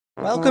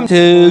Welcome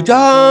to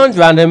Jon's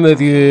Random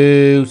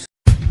Reviews.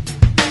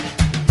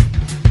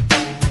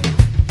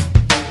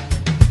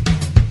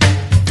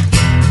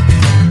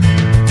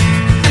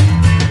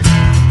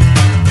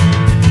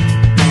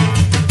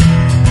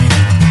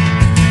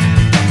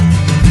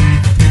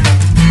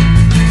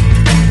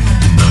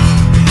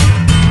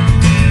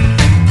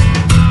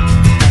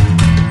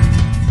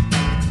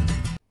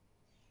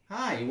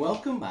 Hi,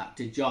 welcome back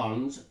to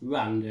Jon's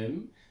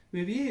Random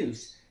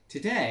Reviews.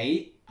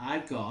 Today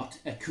I've got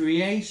a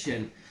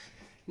creation.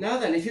 Now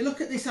then, if you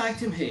look at this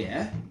item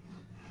here,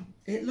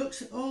 it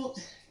looks all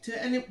to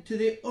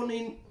the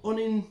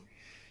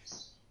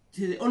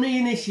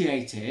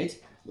uninitiated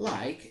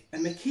like a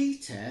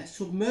Makita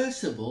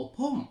submersible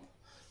pump.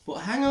 But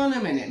hang on a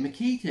minute,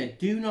 Makita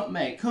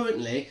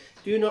currently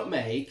do not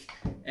make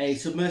a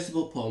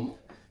submersible pump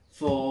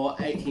for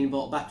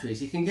 18-volt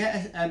batteries. You can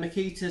get a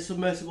Makita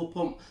submersible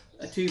pump,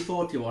 a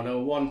 240 one or a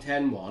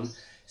 110 one.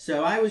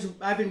 So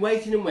I've been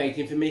waiting and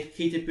waiting for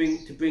Makita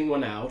to bring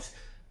one out.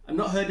 I've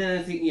not heard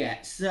anything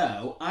yet.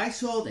 So I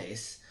saw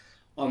this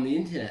on the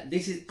internet.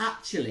 This is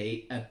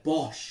actually a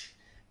Bosch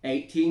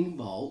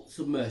 18-volt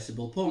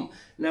submersible pump.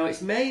 Now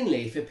it's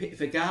mainly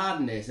for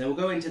gardeners, and we'll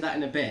go into that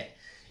in a bit.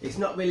 It's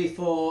not really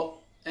for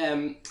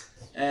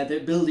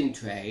the building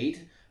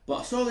trade, but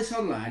I saw this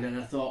online and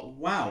I thought,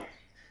 wow,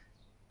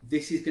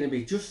 this is going to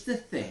be just the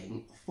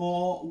thing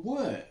for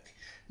work.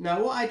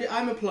 Now what I do,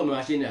 I'm a plumber,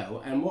 as you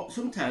know, and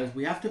sometimes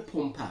we have to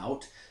pump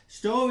out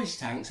storage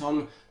tanks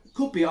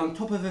could be on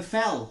top of a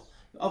fell.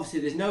 Obviously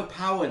there's no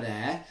power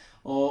there,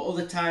 or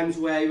other times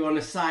where you're on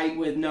a site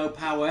with no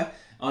power,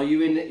 or you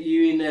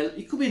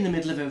could be in the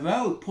middle of a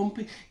road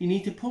pumping. You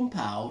need to pump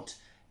out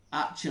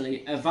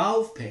actually a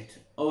valve pit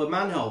or a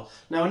manhole.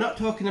 Now we're not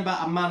talking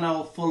about a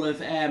manhole full of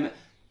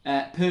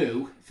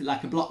poo,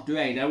 like a block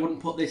drain. I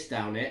wouldn't put this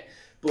down it.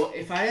 But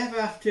if I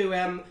ever have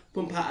to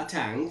pump out a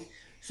tank,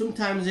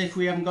 sometimes if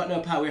we haven't got no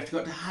power, we have to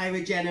go to hire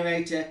a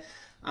generator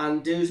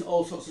and do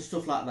all sorts of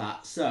stuff like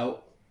that.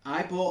 So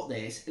I bought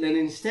this, and then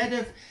instead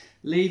of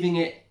leaving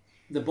it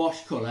the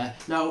Bosch colour,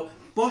 now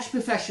Bosch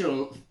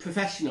Professional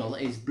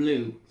is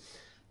blue,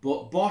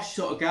 but Bosch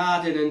sort of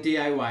garden and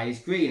DIY is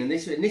green, and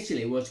this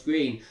initially was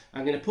green.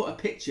 I'm going to put a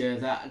picture of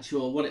that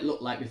actual what it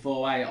looked like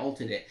before I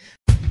altered it.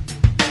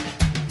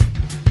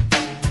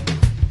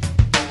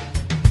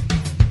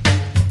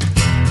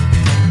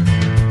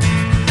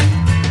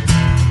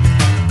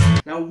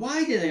 Now,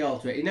 why did I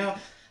alter it? You know,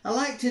 I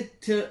like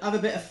to have a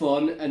bit of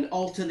fun and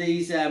alter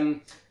these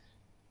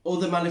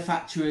other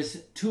manufacturers'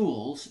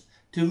 tools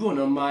to run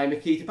on my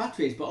Makita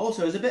batteries. But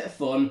also, as a bit of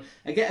fun,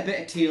 I get a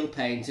bit of teal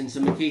paint and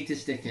some Makita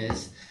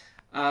stickers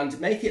and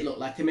make it look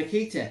like a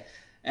Makita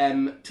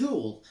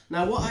tool.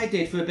 Now, what I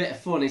did for a bit of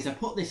fun is I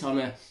put this on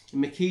a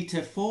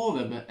Makita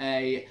forum,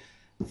 a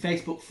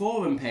Facebook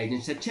forum page,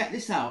 and said, check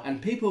this out.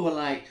 And people were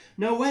like,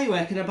 no way,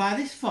 where can I buy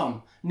this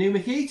from? New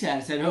Makita.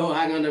 I said, oh,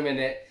 hang on a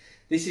minute.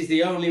 This is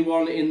the only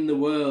one in the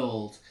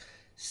world.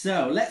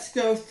 So let's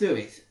go through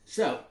it.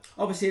 So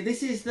obviously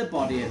this is the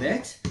body of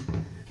it,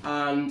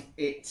 and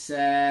it's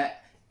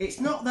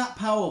not that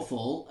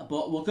powerful,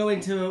 but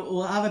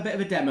we'll have a bit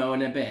of a demo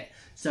in a bit.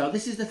 So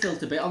this is the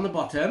filter bit on the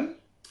bottom.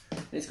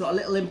 It's got a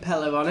little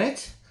impeller on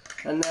it,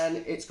 and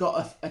then it's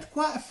got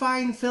quite a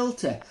fine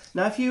filter.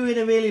 Now if you were in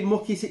a really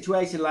mucky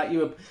situation, like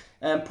you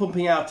were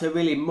pumping out a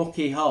really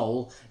mucky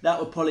hole, that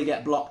would probably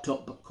get blocked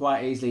up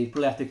quite easily. You'd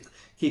probably have to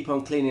keep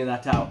on cleaning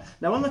that out.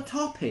 Now on the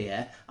top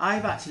here,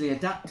 I've actually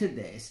adapted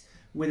this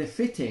with a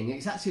fitting.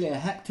 It's actually a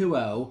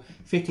Hep2O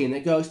fitting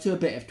that goes to a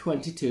bit of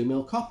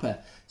 22mm copper.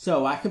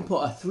 So I can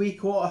put a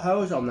 3/4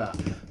 hose on that.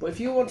 But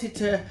if you wanted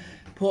to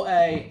put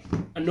a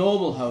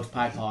normal hose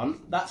pipe on,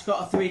 that's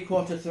got a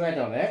 3/4 thread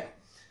on it.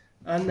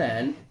 And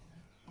then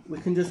we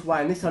can just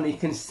wind this on. You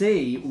can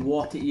see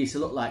what it used to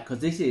look like, because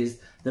this is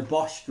the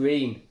Bosch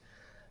green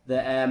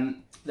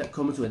that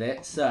comes with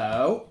it.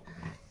 So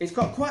it's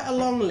got quite a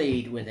long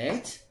lead with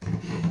it,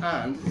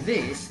 and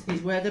this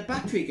is where the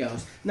battery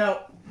goes.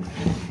 Now,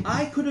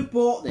 I could have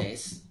bought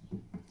this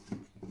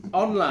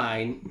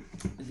online.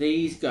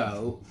 These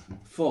go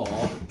for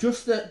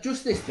just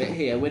this bit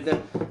here with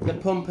the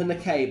pump and the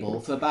cable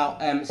for about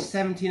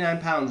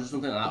 £79 or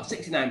something like that,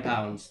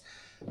 £69.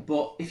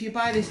 But if you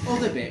buy this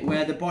other bit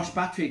where the Bosch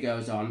battery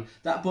goes on,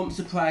 that bumps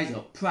the price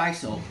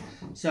up.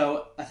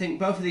 So I think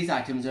both of these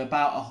items are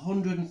about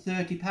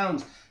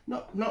 £130.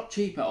 Not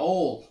cheap at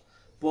all.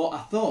 But I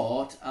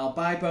thought I'll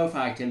buy both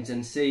items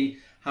and see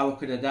how I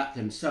could adapt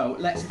them. So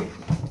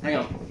hang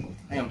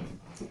on.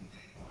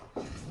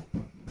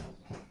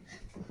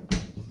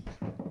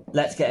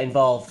 Let's get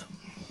involved.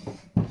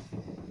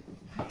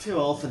 Too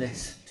old for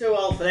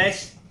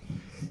this.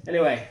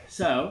 Anyway,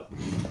 so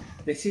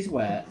this is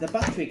where the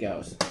battery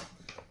goes.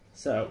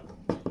 So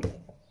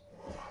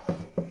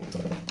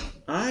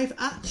I've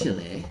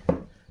actually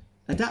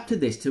adapted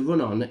this to run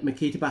on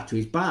Makita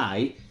batteries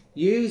by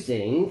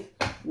using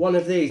one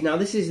of these. Now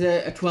this is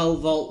a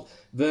 12-volt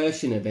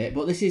version of it,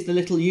 but this is the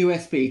little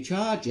USB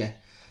charger.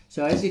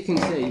 So as you can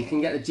see, you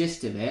can get the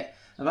gist of it.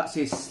 I've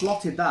actually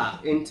slotted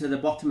that into the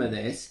bottom of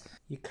this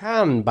You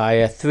can buy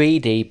a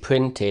 3D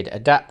printed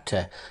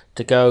adapter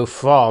to go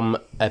from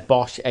a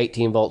Bosch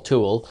 18 volt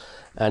tool,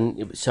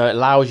 and so it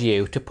allows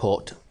you to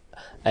put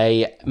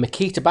a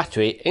Makita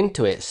battery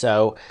into it.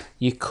 So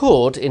you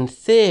could, in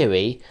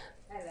theory,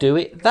 do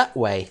it that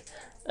way,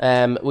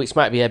 which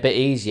might be a bit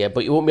easier,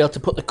 but you won't be able to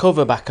put the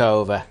cover back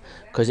over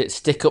because it'd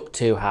stick up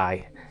too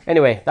high.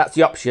 Anyway, that's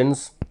the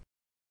options.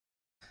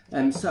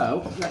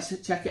 So let's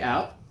check it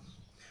out.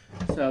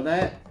 So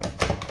there,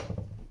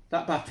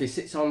 that battery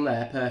sits on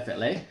there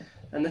perfectly,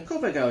 and the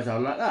cover goes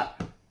on like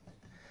that.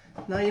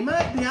 Now you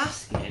might be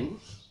asking,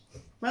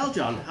 well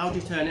John, how do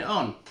you turn it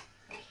on?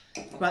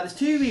 Right, there's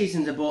two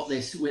reasons I bought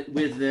this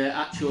with the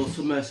actual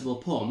submersible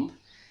pump.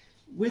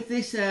 With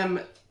this,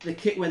 the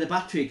kit where the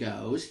battery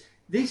goes,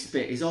 this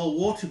bit is all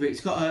waterproof. It's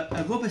got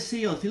a rubber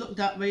seal. If you look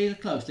that really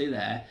closely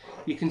there,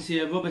 you can see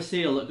a rubber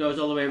seal that goes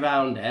all the way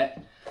around it.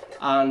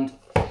 And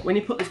when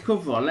you put this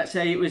cover on, let's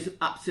say it was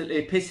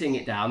absolutely pissing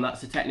it down, that's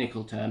the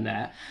technical term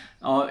there,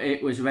 or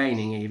it was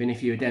raining even,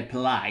 if you were dead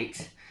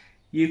polite,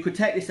 you could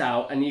take this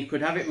out and you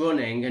could have it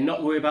running and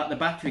not worry about the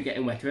battery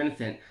getting wet or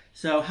anything.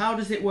 So how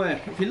does it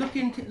work? If you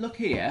look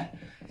here,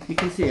 you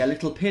can see a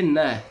little pin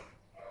there.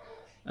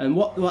 And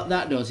what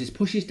that does is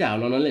pushes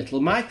down on a little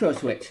micro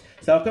switch.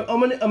 So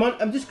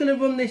I'm just going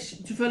to run this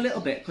for a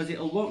little bit because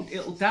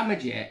it'll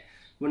damage it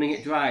running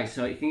it dry,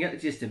 so you can get the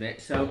gist of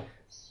it. So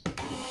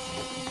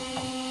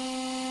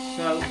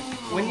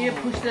when you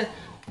push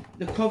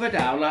the cover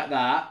down like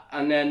that,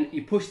 and then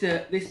you push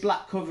this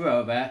black cover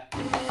over,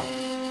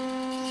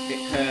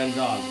 it turns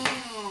on.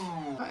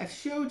 I've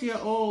showed you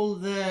all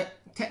the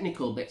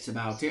technical bits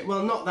about it.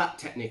 Well, not that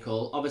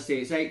technical. Obviously,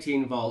 it's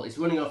 18 volt. It's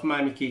running off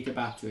my Makita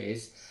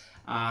batteries.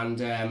 And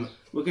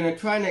we're going to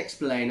try and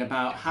explain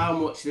about how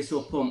much this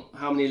will pump,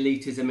 how many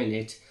litres a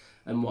minute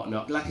and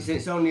whatnot. Like I said,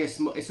 it's only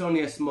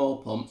a small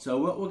pump. So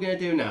what we're going to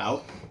do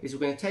now is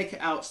we're going to take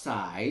it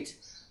outside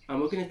and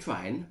we're going to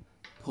try and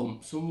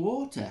pump some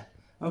water.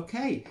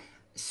 Okay,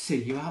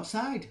 see you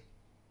outside.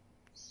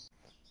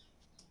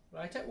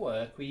 Right, at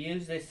work we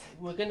use this.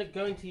 We're going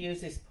to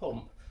use this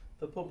pump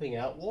for pumping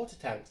out water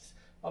tanks.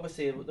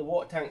 Obviously, the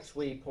water tanks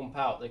we pump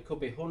out, there could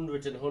be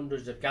hundreds and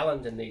hundreds of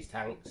gallons in these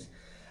tanks.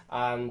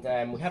 And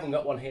we haven't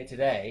got one here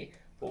today,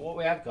 but what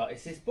we have got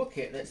is this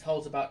bucket that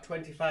holds about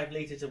 25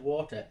 litres of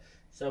water.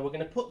 So we're going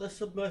to put the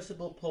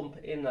submersible pump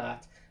in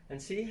that and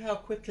see how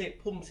quickly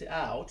it pumps it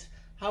out,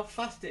 how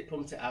fast it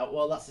pumps it out.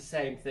 Well, that's the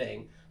same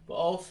thing, but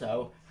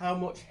also how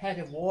much head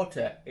of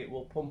water it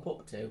will pump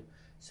up to.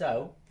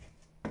 So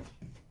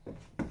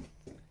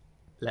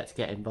let's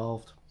get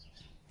involved.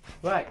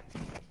 Right,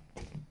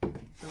 so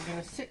we're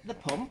going to sit the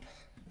pump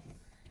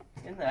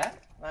in there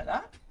like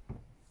that.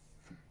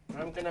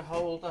 I'm going to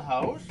hold the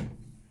hose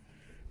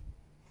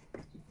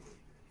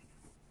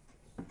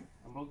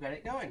and we'll get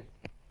it going.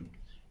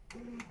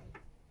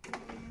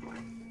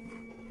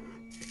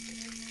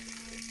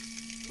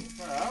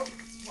 So,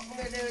 what I'm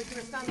going to do is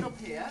going to stand up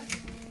here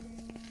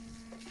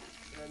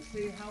and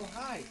see how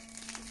high.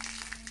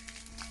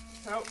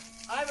 So,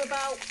 I'm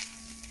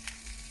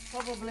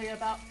probably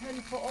about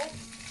 10 foot up.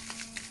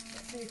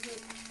 Let's see if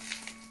it's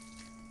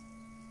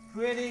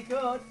pretty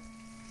good.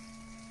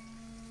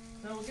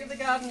 So we'll give the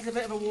gardens a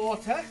bit of a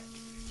water.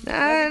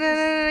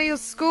 No, you'll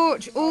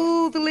scorch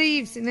all the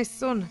leaves in this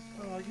sun.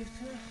 Oh,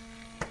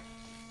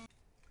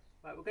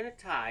 Right, we're going to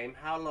time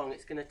how long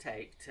it's going to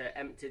take to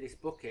empty this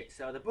bucket.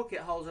 So the bucket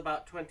holds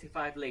about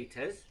 25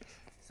 litres.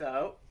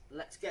 So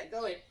let's get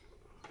going.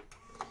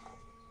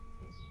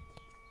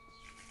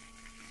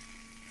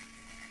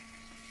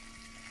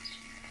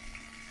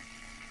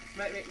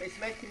 It's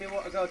making me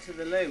want to go to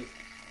the loo.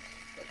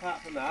 But apart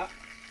from that,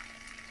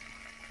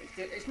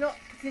 it's not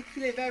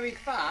particularly very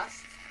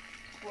fast,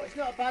 but it's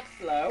not a bad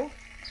flow.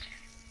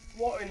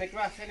 Watering the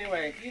grass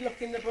anyway. If you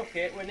look in the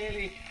bucket, we're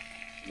nearly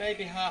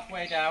maybe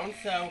halfway down,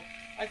 so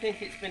I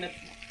think it's been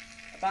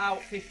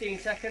about 15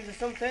 seconds or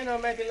something, or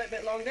maybe a little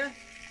bit longer,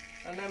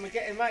 and then we're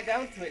getting right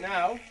down to it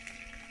now.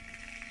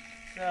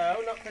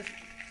 So not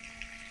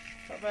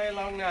very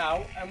long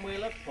now, and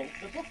we'll have pumped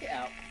the bucket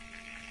out.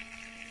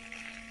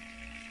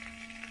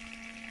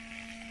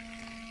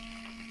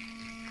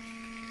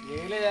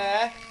 Nearly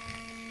there.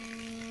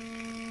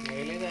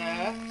 Nearly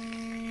there.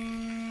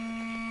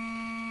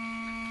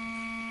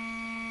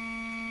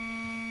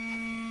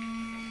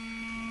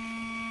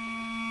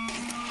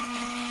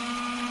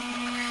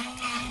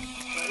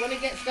 When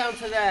it gets down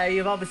to there,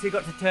 you've obviously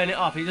got to turn it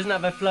off. It doesn't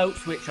have a float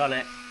switch on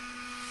it.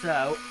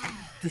 So,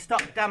 to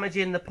stop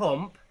damaging the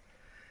pump,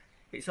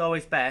 it's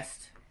always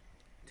best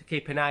to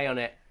keep an eye on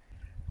it.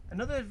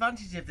 Another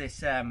advantage of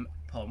this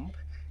pump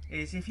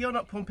is if you're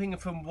not pumping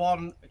from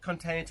one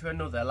container to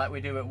another like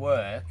we do at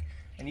work,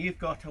 and you've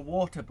got a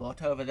water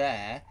butt over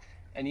there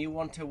and you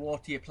want to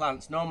water your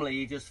plants, normally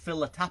you just fill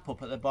the tap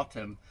up at the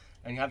bottom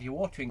and you have your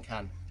watering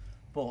can,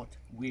 but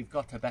we've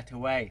got a better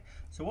way.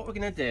 So what we're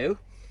going to do,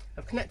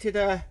 I've connected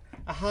a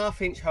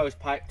 1/2 inch hose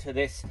pipe to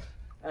this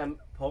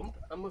pump,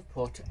 and we've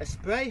put a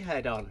spray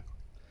head on.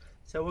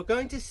 So we're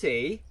going to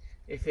see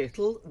if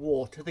it'll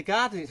water the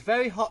garden. It's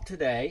very hot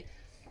today,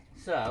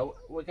 So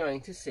we're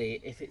going to see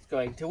if it's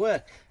going to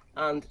work.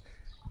 And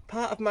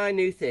part of my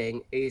new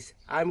thing is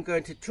I'm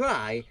going to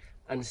try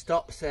and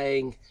stop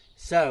saying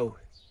so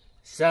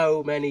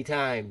many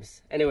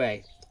times.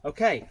 Anyway,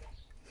 okay.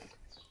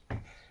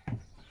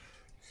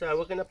 So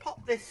we're going to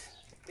pop this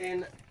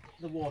in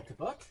the water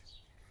butt.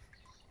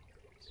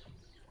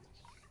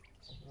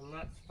 And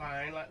that's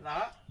fine like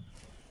that.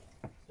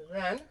 So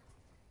then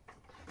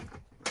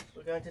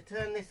we're going to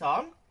turn this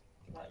on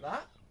like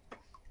that.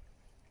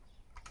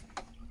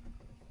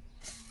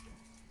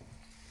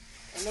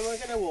 And then we're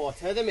going to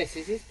water the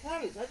missus's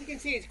plants. As you can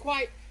see, it's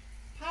quite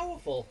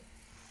powerful.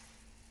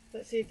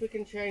 Let's see if we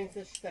can change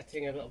the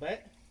setting a little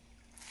bit.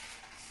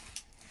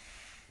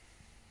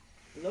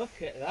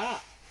 Look at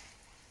that.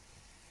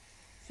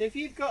 So if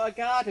you've got a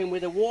garden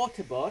with a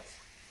water butt,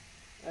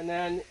 and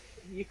then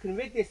you can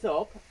rig this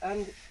up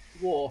and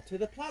water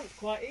the plants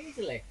quite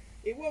easily.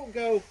 It won't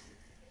go,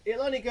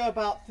 it'll only go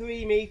about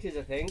 3 meters,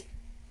 I think.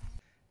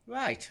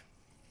 Right,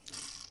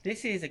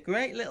 this is a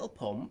great little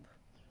pump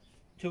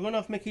to run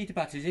off makita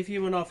batteries. If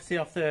you run off, say,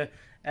 off the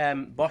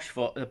bosch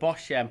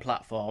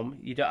platform,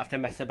 you don't have to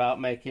mess about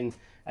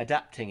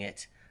adapting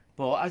it.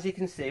 But as you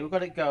can see, we've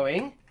got it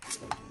going,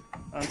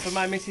 and for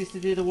my missus to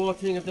do the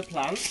watering of the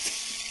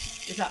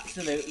plants, it's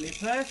absolutely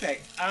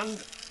perfect.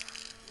 And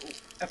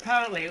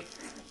apparently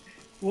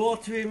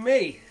watering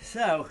me,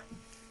 so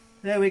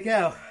there we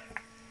go.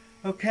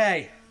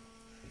 Okay,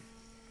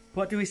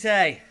 what do we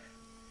say?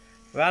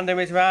 Random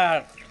is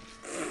round.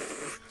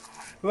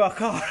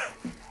 Rock on.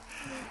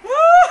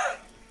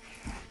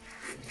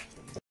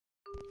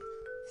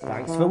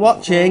 Thanks for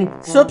watching.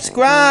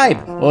 Subscribe,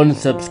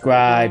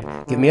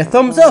 unsubscribe, give me a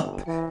thumbs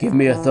up, give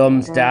me a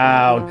thumbs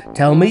down,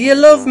 tell me you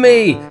love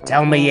me,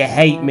 tell me you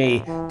hate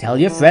me, tell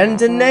your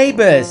friends and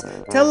neighbours,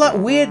 tell that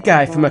weird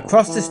guy from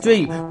across the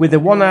street with the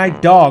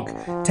one-eyed dog,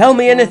 tell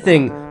me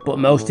anything, but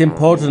most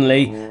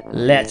importantly,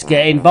 let's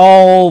get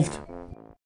involved.